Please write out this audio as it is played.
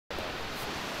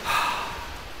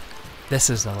This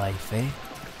is the life, eh?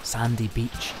 Sandy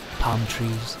beach, palm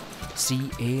trees, sea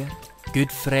air,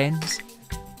 good friends,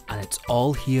 and it's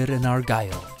all here in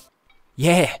Argyll.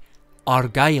 Yeah,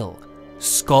 Argyll,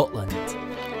 Scotland.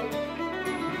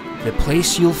 The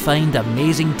place you'll find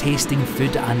amazing tasting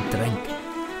food and drink,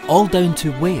 all down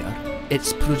to where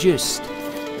it's produced.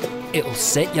 It'll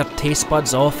set your taste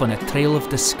buds off on a trail of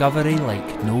discovery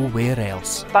like nowhere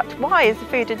else. But why is the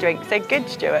food and drink so good,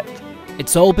 Stuart?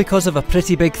 It's all because of a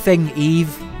pretty big thing,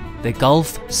 Eve. The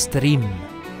Gulf Stream.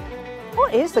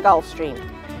 What is the Gulf Stream?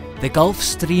 The Gulf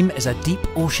Stream is a deep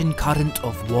ocean current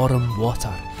of warm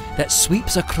water that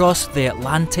sweeps across the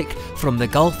Atlantic from the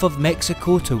Gulf of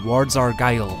Mexico towards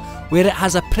Argyll, where it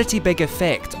has a pretty big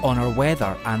effect on our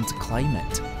weather and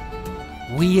climate.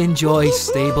 We enjoy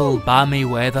stable, balmy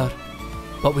weather,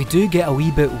 but we do get a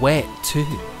wee bit wet too.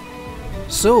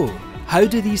 So, how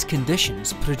do these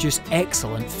conditions produce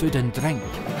excellent food and drink?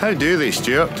 How do they,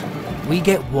 Stuart? We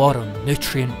get warm,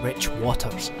 nutrient-rich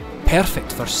waters,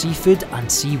 perfect for seafood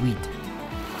and seaweed.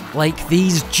 Like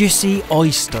these juicy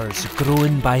oysters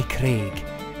grown by Craig.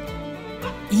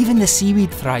 Even the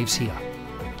seaweed thrives here.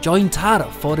 Join Tara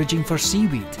foraging for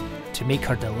seaweed to make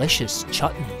her delicious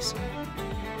chutneys.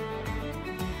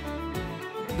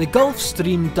 The Gulf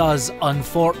Stream does,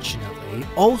 unfortunately,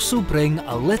 also bring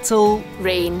a little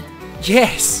rain.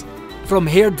 Yes! From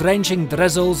hair-drenching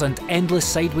drizzles and endless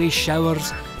sideways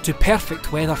showers, to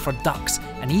perfect weather for ducks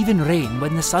and even rain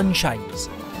when the sun shines.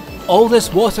 All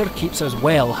this water keeps us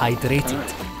well hydrated.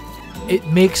 It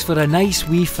makes for a nice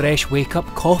wee fresh wake-up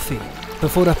coffee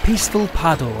before a peaceful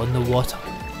paddle on the water.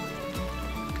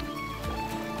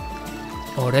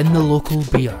 Or in the local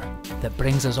beer that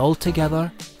brings us all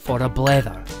together for a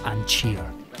blether and cheer.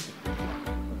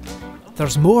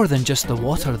 There's more than just the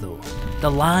water though. The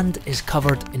land is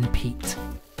covered in peat.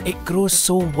 It grows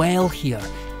so well here,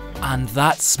 and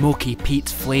that smoky peat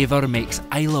flavour makes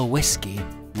Islay whiskey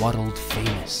world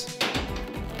famous.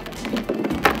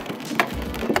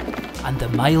 And the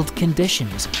mild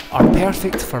conditions are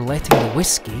perfect for letting the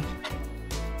whiskey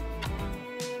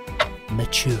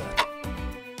mature,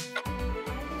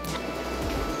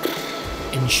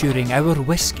 ensuring our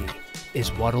whiskey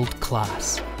is world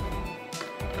class,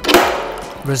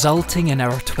 resulting in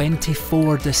our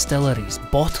 24 distilleries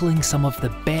bottling some of the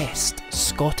best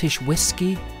Scottish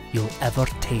whiskey you'll ever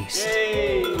taste.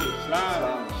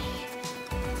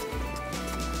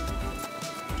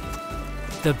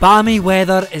 The balmy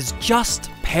weather is just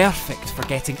perfect for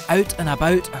getting out and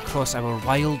about across our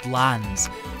wild lands,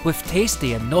 with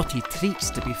tasty and naughty treats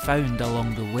to be found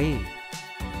along the way.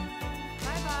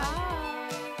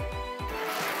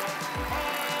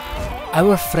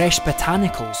 Our fresh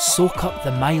botanicals soak up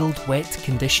the mild wet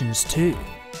conditions too,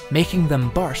 making them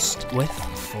burst with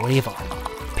flavour,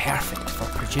 perfect for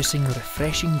producing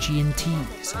refreshing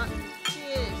G&Ts.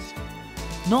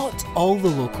 Not all the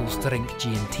locals drink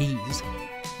G&Ts.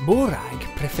 Morag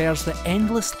prefers the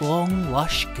endless long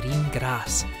lush green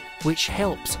grass, which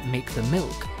helps make the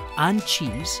milk and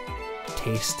cheese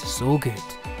taste so good.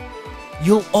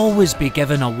 You'll always be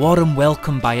given a warm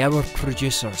welcome by our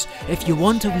producers if you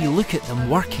want a wee look at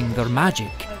them working their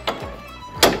magic.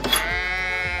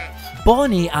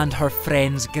 Bonnie and her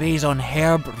friends graze on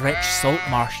herb-rich salt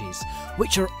marshes,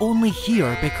 which are only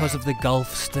here because of the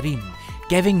Gulf Stream,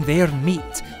 giving their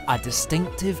meat a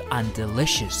distinctive and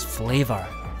delicious flavour.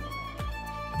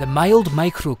 The mild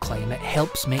microclimate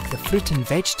helps make the fruit and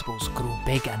vegetables grow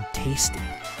big and tasty,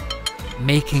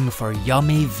 making for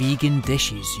yummy vegan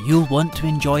dishes you'll want to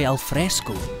enjoy al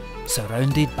fresco,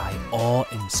 surrounded by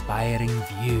awe-inspiring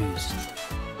views.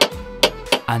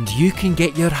 And you can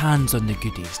get your hands on the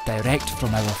goodies direct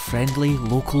from our friendly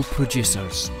local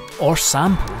producers, or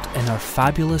sampled in our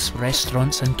fabulous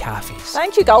restaurants and cafes.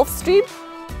 Thank you, Gulf Stream.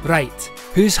 Right,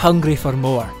 who's hungry for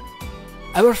more?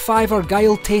 Our 5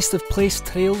 Argyll Taste of Place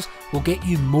trails will get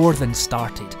you more than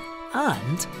started,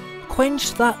 and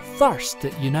quench that thirst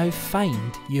that you now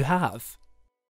find you have.